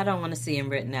 I don't want to see him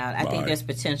written out. I think Right. there's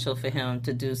potential for him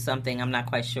to do something. I'm not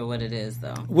quite sure what it is,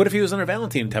 though. what if he was under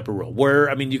Valentin type of role?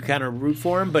 Where, I mean, you kind of root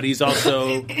for him, but he's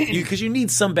also, because you need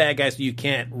some bad guys you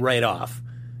can't write off.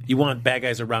 You want bad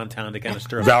guys around town to kind of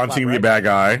stir up. Valentin the be a bad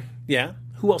guy. Yeah.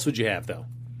 Who else would you have, though?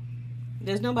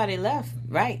 There's nobody left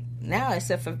right now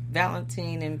except for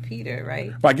Valentin and Peter,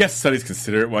 right? Well, I guess Sonny's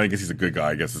considered. Well, I guess he's a good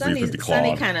guy. I guess it's Sonny 50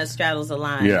 Claude. kind of straddles the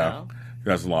line, Yeah, though.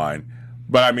 that's the line.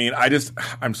 But I mean,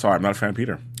 I'm sorry, I'm not a fan of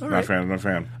Peter. I'm not a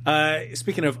fan.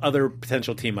 Speaking of other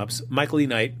potential team ups, Michael E.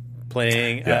 Knight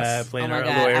playing Yes. Oh playing my our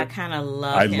God, lawyer. I kind of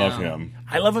love I him. love him.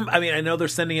 I love him. I mean, I know they're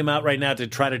sending him out right now to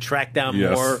try to track down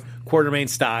Yes. more Quartermain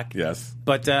stock. Yes.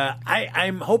 But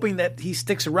I'm hoping that he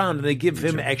sticks around and they give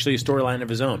him actually a storyline of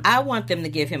his own. I want them to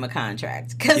give him a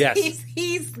contract because Yes.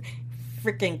 he's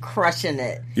freaking crushing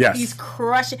it. Yes. He's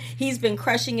crushing. He's been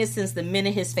crushing it since the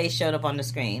minute his face showed up on the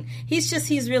screen. He's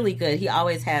really good. He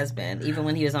always has been, even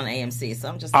when he was on AMC. So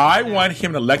I'm just. I want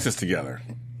him and Alexis together.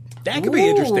 That could be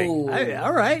interesting. Ooh. All right.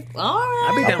 All right.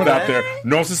 I'll be I down put with it out that. there.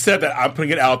 No one has said that. I'm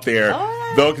putting it out there. All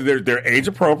right. Though they're age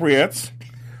appropriate,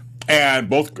 and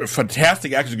both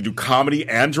fantastic actors who can do comedy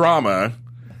and drama.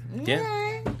 Yeah.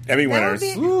 Emmy That would winners.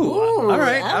 be- Ooh. All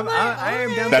right. all I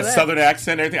am down That for that. southern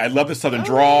accent, and everything. I love the southern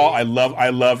drawl. I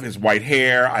love his white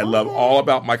hair. I love all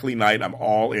about Michael E. Knight. I'm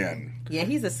all in. Yeah,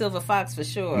 he's a silver fox for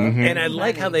sure. And I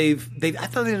like how they I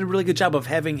thought they did a really good job of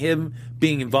having him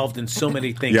being involved in so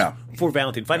many things Yeah. for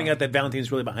Valentin. Finding out that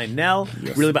Valentin's really behind Nell,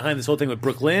 really behind this whole thing with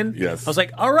Brooklyn. Yes. I was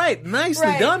like, all right, nicely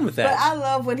Right. done with that. But I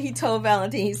love when he told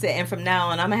Valentin, he said, and from now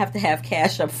on, I'm going to have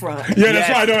cash up front. Yeah, Yes. that's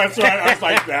right. No, that's right. I was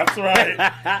like, that's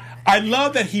right. I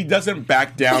love that he doesn't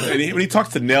back down. And when he talks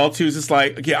to Nell, too, it's just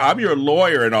like, okay, I'm your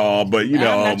lawyer and all, but, you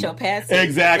know. I'm not your patsy.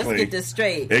 Exactly. Let's get this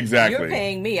straight. Exactly. You're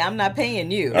paying me. I'm not paying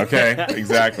you. Okay,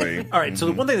 exactly. All right, so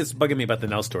the one thing that's bugging me about the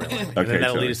Nell storyline, and Okay, then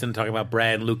that'll sure. lead us into talking about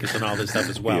Brad and Lucas and all this stuff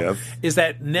as well, Yes. is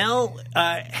that Nell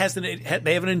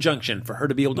they have an injunction for her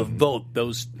to be able to vote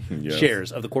those Yes.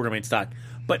 shares of the Quartermain stock.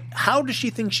 But how does she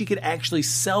think she could actually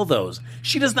sell those?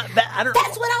 She does not. I don't.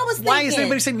 That's what I was Why is thinking.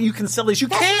 anybody saying you can sell these? You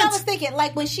That's can't. what I was thinking.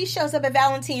 Like when she shows up at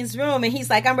Valentin's room and he's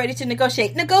like, I'm ready to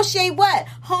negotiate. Negotiate what?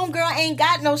 Homegirl ain't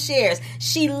got no shares.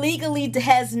 She legally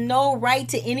has no right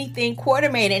to anything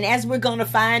Quartermain. And as we're going to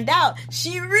find out,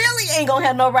 she really ain't going to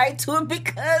have no right to it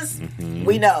because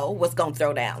we know what's going to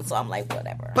throw down. So I'm like,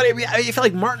 whatever. But I feel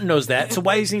like Martin knows that. So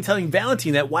why isn't he telling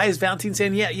Valentin that? Why is Valentin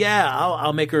saying,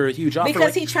 I'll make her a huge offer?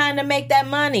 Because he's trying to make that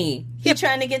money. He's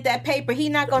trying to get that paper. He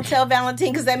not going to tell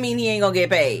Valentin because that means he ain't going to get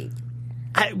paid.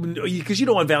 Because you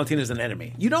don't want Valentin as an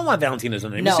enemy. You don't want Valentin as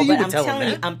an enemy. No, so you but would I'm tell him telling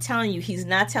you, that. I'm telling you, he's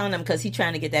not telling him because he's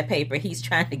trying to get that paper. He's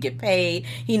trying to get paid.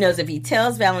 He knows if he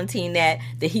tells Valentin that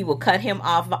he will cut him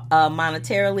off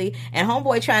monetarily. And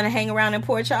homeboy trying to hang around in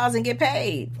Port Charles and get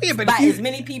paid but by if you- as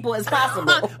many people as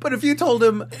possible. But if you told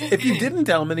him, if you didn't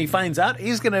tell him, and he finds out,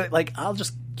 he's gonna I'll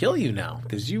just kill you now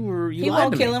because you He lied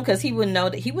won't to kill me. him because he wouldn't know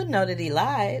that he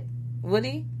lied. Would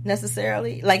he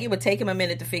necessarily? Like it would take him a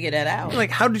minute to figure that out. Like,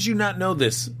 how did you not know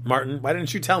this, Martin? Why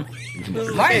didn't you tell me?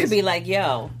 Martin would be like,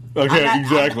 "Yo, Okay, I'm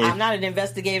not, exactly. I'm not an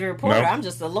investigative reporter. No. I'm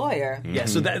just a lawyer." Yeah.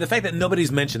 So the fact that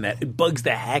nobody's mentioned that, it bugs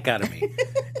the heck out of me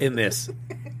in this.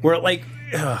 Where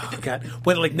oh god,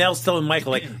 when Nell's telling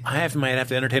Michael might have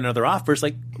to entertain another offer. It's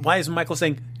like, why isn't Michael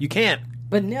saying you can't?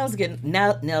 But Nell's getting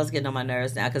on my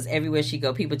nerves now because everywhere she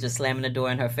go, people just slamming the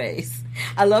door in her face.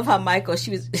 I love how Michael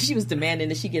she was demanding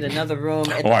that she get another room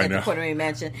at the Quartermain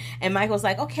mansion, and Michael's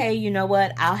like, okay, you know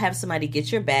what? I'll have somebody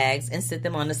get your bags and sit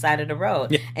them on the side of the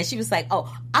road. Yeah. And she was like,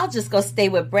 oh, I'll just go stay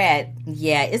with Brad.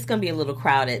 Yeah, it's gonna be a little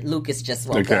crowded. Lucas just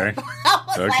woke Okay. up. I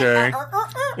was Okay. like,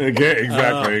 Okay,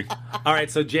 exactly. All right,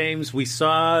 so James, I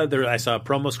saw a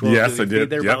promo scroll. Yes, through the I did. feed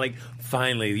there, Yep. but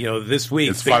this week,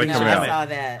 It's things finally are coming I out. saw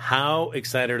that. How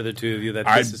excited are the two of you that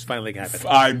this is finally happening?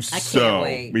 I'm so.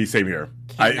 wait. Me, same here.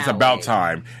 Cannot It's about wait.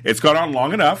 time. It's gone on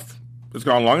long enough.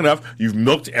 You've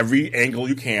milked every angle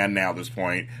you can now at this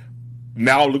point.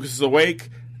 Now Lucas is awake.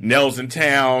 Nell's in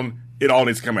town. It all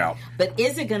needs to come out. But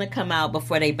is it gonna come out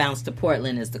before they bounce to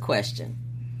Portland? Is the question.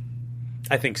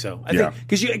 I think so. I Yeah. think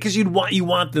because you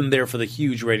want them there for the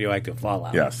huge radioactive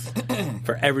fallout. Yes.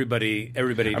 For everybody. I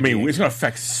mean, it's going to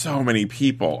affect so many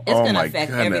people. It's oh going to my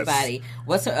affect goodness. everybody.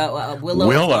 What's her Willow?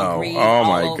 Willow. Grieve Oh, all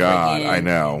my over God. again. I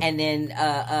know. And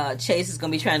then Chase is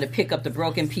going to be trying to pick up the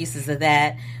broken pieces of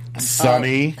that.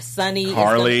 Sonny,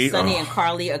 Carly. Sonny and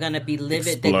Carly are going to be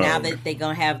livid that now that they're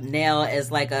going to have Nell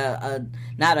as like a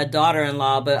not a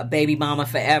daughter-in-law, but a baby mama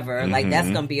forever. Like, that's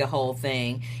going to be a whole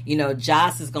thing. You know,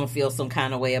 Joss is going to feel some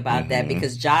kind of way about that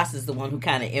because Joss is the one who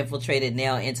kind of infiltrated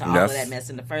Nell into all of that mess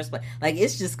in the first place. Like,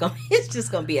 it's just going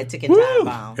to be a ticking time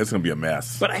bomb. It's going to be a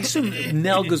mess. But I assume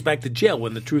Nell goes back to jail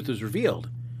when the truth is revealed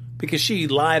because she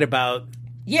lied about...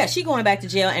 Yeah, she going back to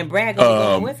jail and Brad going to be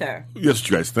going with her. Yes, what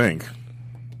you guys think?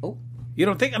 You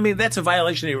don't think? I mean, that's a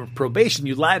violation of your probation.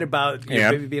 You lied about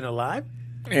your baby being alive?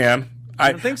 And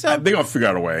I don't think so. They're going to figure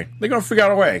out a way. They're going to figure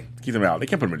out a way to keep them out. They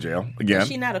can't put them in jail again.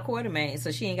 She's not a quartermaid,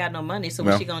 so she ain't got no money. So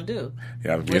what's she going to do?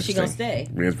 Yeah, where's she going to stay?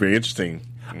 It's very interesting.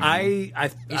 Is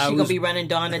she going to be running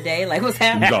Dawn a Day? Like, what's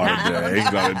happening? Dawn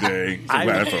a Day. So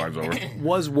glad that time's over.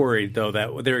 Was worried, though,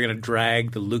 that they were going to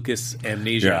drag the Lucas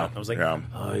amnesia out. I was like,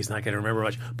 oh, he's not going to remember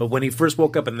much. But when he first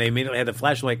woke up and they immediately had the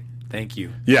flash, I'm like, thank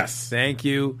you. Yes. Thank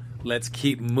you. Let's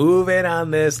keep moving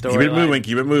on this story.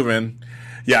 Keep it moving.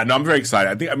 Yeah, no, I'm very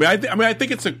excited. I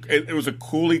think it was a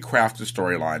coolly crafted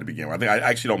storyline to begin with. I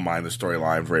actually don't mind the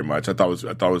storyline very much. I thought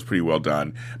it was pretty well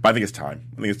done. But I think it's time.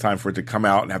 I think it's time for it to come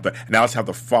out and let's have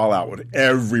the fallout with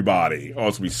everybody. Oh,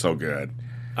 it's gonna be so good.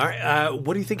 All right,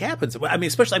 what do you think happens? I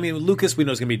mean, Lucas we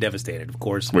know is going to be devastated, of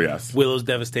course. Well, yes. Willow's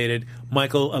devastated.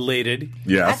 Michael elated.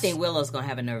 Yes. I think Willow's going to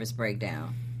have a nervous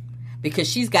breakdown. Because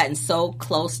she's gotten so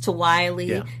close to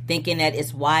Wiley, thinking that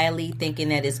it's Wiley, thinking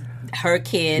that it's her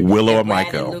kid. Willow and Brad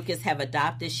Michael. And Lucas have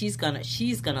adopted. She's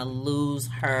gonna lose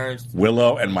her.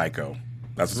 Willow and Michael.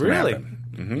 That's what's really. Gonna happen.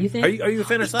 Mm-hmm. You think? Are you a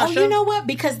fan of Sasha? Oh, you know what?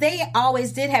 Because they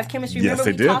always did have chemistry. Yes, Remember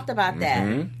they we did. talked about that.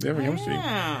 Mm-hmm. They have chemistry.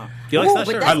 Do you like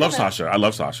Sasha? I love Sasha. I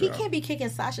love Sasha. He can't be kicking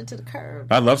Sasha to the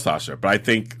curb. I love Sasha, but I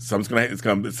think something's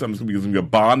gonna be a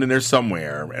bond in there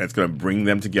somewhere, and it's gonna bring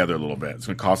them together a little bit. It's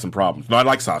gonna cause some problems. No, I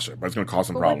like Sasha, but it's gonna cause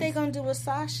some problems. What are they gonna do with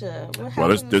Sasha?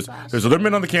 There's other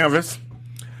men on the canvas.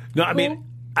 No, I mean.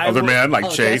 Other men like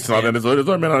Chase and all that. There's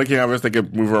other men on the canvas they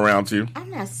can move around to. I'm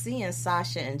not seeing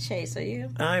Sasha and Chase. Are you?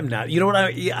 I'm not. You know what?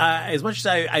 As much as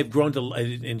I've grown to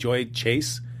enjoy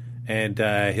Chase and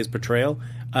his portrayal,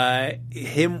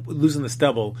 him losing the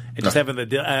stubble and just having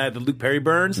the Luke Perry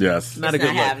burns. Yes, not a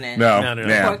good look. No.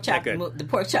 The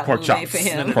pork chop made for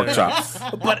him. Pork chops.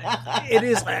 But it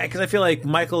is because I feel like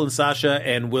Michael and Sasha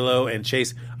and Willow and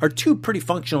Chase are two pretty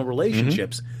functional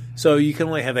relationships. Mm-hmm. So you can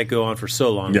only have that go on for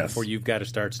so long before you've got to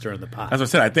start stirring the pot. As I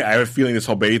said, I have a feeling this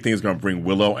whole baby thing is going to bring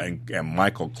Willow and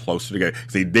Michael closer together.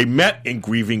 They met in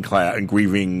grieving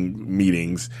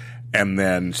meetings, and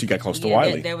then she got close to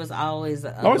Wiley. There was always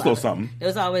a little something. There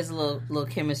was always a little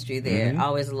chemistry there. Mm-hmm.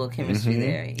 Always a little chemistry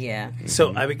there. Yeah.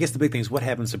 So I guess the big thing is what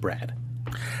happens to Brad.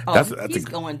 He's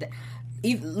going.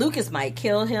 Lucas might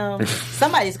kill him.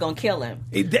 Somebody's going to kill him.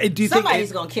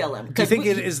 Somebody's going to kill him. Do you think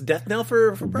it is death knell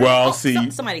for Brad? Well,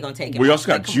 somebody's going to take him. We also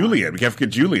got Julian. We can't forget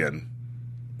Julian.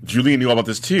 Julian knew all about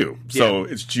this too. So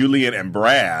it's Julian and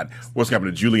Brad. What's going to happen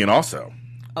to Julian also?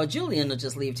 Oh, Julian will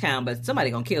just leave town, but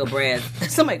somebody going to kill Brad.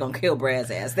 Somebody going to kill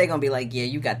Brad's ass. They're going to be like, yeah,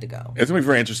 you got to go. It's going to be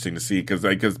very interesting to see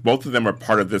because both of them are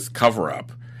part of this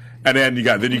cover-up. And then you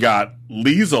got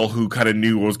Liesel, who kind of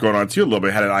knew what was going on too a little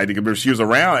bit, had an idea, but she was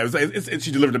around.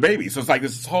 She delivered a baby, so it's like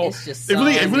this whole. It's just it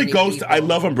really goes. I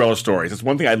love umbrella stories. That's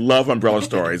one thing I love umbrella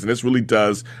stories, and this really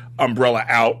does umbrella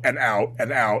out and out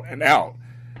and out and out.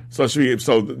 So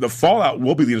the fallout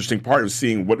will be the interesting part of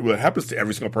seeing what happens to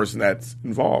every single person that's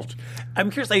involved.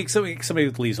 I'm curious, like somebody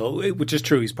with Liesel, which is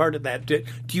true, he's part of that. Do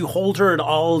you hold her at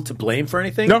all to blame for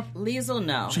anything? No. Liesel,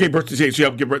 no. She gave birth to she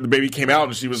helped give birth. The baby came out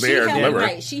and she was there to deliver.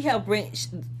 Right. She helped bring.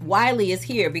 Wiley is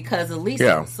here because of Liesel.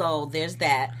 Yeah. So there's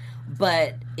that.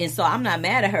 So I'm not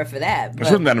mad at her for that. She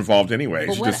wasn't that involved anyway.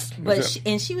 She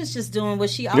was just doing what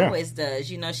she always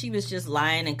does. You know, she was just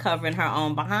lying and covering her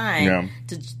own behind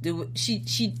to do.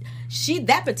 She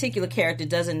that particular character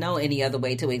doesn't know any other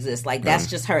way to exist. Like that's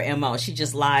just her MO. She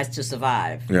just lies to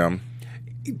survive. Yeah.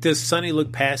 Does Sonny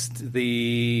look past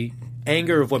the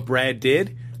anger of what Brad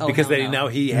did? Because now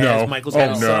he has Michael's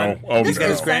son. He's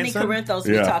got his grandson. Sonny Corinthos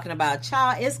we're talking about.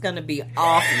 Child, it's going to be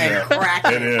off and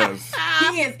cracking. It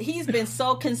is. He's been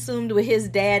so consumed with his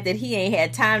dad that he ain't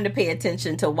had time to pay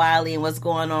attention to Wiley and what's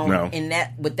going on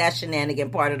with that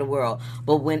shenanigan part of the world.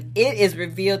 But when it is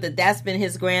revealed that that's been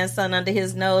his grandson under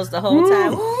his nose the whole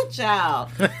time, child.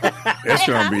 It's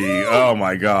going to be, oh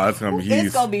my God. It's going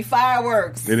to be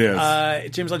fireworks. It is.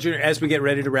 James L. Jr., as we get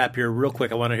ready to wrap here, real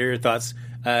quick, I want to hear your thoughts.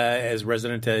 As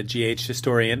resident GH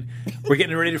historian, we're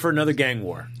getting ready for another gang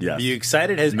war. Yes. Are you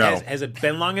excited? Has it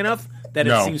been long enough that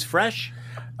it seems fresh?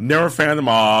 Never fan of the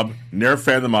mob. Never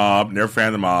fan of the mob. Never fan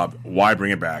of the mob. Why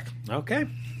bring it back? Okay.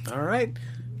 All right.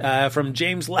 from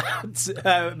James Loud's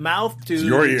mouth to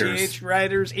your the ears. GH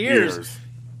writer's ears.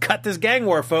 Cut this gang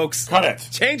war, folks. Cut it.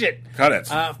 Change it. Cut it.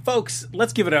 Folks,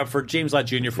 let's give it up for James Lott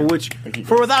Jr., for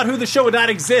without who the show would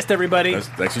not exist, everybody. That's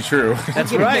actually true.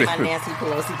 That's right. My Nancy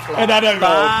Pelosi clap. And I don't know.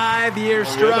 5 years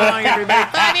strong,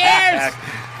 everybody. 5 years!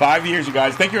 5 years, you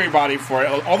guys. Thank you, everybody, for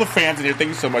all the fans in here. Thank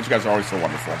you so much. You guys are always so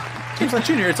wonderful. James Lott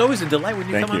Jr., it's always a delight when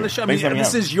you Thank come on you. the show. I Thanks mean, for having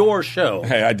this me is your show.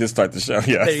 Hey, I did start the show,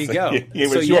 yes. There you go.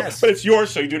 Yeah, So, but it's your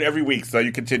show. You do it every week, so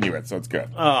you continue it, so it's good.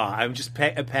 Oh, I'm just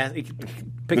picking up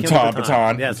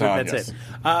Baton. Yes, Baton, that's yes.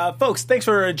 it. Folks, thanks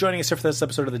for joining us here for this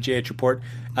episode of the JH Report.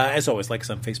 As always, like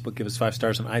us on Facebook, give us 5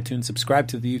 stars on iTunes, subscribe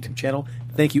to the YouTube channel.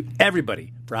 Thank you,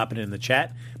 everybody, for hopping in the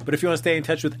chat. But if you want to stay in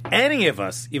touch with any of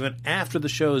us, even after the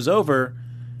show is over,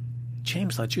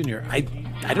 James Lott Jr., I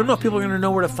don't know if people are going to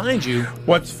know where to find you.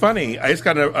 What's funny, I just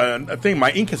got a thing.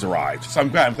 My ink has arrived, so I'm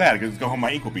glad. I can go home.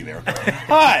 My ink will be there.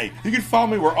 Hi, you can follow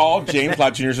me where all James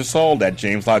Lott Jr.'s are sold at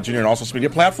James Lott Jr. and all social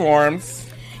media platforms.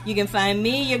 You can find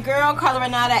me, your girl, Carla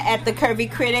Renata, at The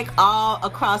Curvy Critic, all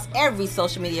across every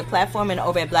social media platform, and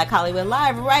over at Black Hollywood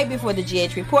Live right before the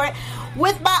GH Report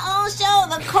with my own show,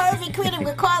 The Curvy Critic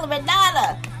with Carla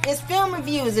Renata. It's film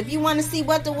reviews. If you want to see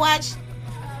what to watch,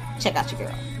 check out your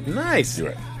girl. Nice. Do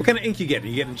it. What kind of ink you getting?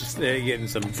 You getting just getting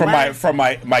some From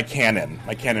black? my Canon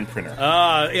printer.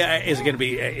 Yeah. Is it going to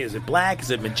be? Is it black? Is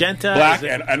it magenta? Black Is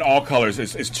it, and all colors.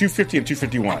 It's 250 and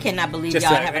 251. I cannot believe just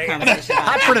y'all have a conversation about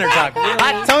hot printer talk.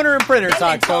 Hot toner and printer They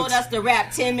talk, told folks. us to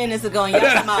rap 10 minutes ago, and y'all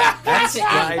come out. That's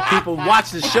why people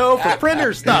watch the show for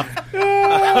printer stuff.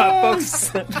 Folks,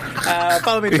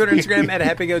 follow me on Twitter and Instagram at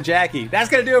HappyGoJackie.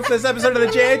 That's going to do it for this episode of the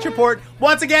JH Report.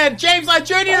 Once again, James Lott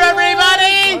Jr.,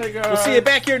 everybody! We'll see you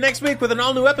back here next week with an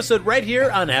all-new episode right here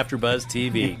on AfterBuzz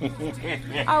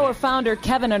TV. Our founder,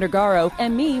 Kevin Undergaro,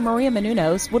 and me, Maria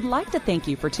Menounos, would like to thank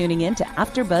you for tuning in to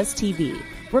AfterBuzz TV.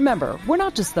 Remember, we're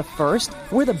not just the first,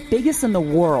 we're the biggest in the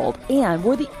world, and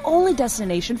we're the only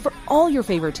destination for all your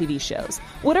favorite TV shows.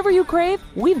 Whatever you crave,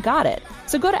 we've got it.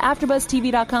 So go to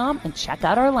AfterBuzzTV.com and check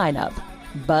out our lineup.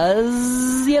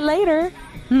 Buzz you later.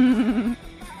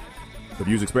 The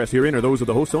views expressed herein are those of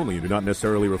the hosts only and do not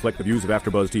necessarily reflect the views of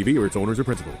AfterBuzz TV or its owners or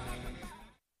principals.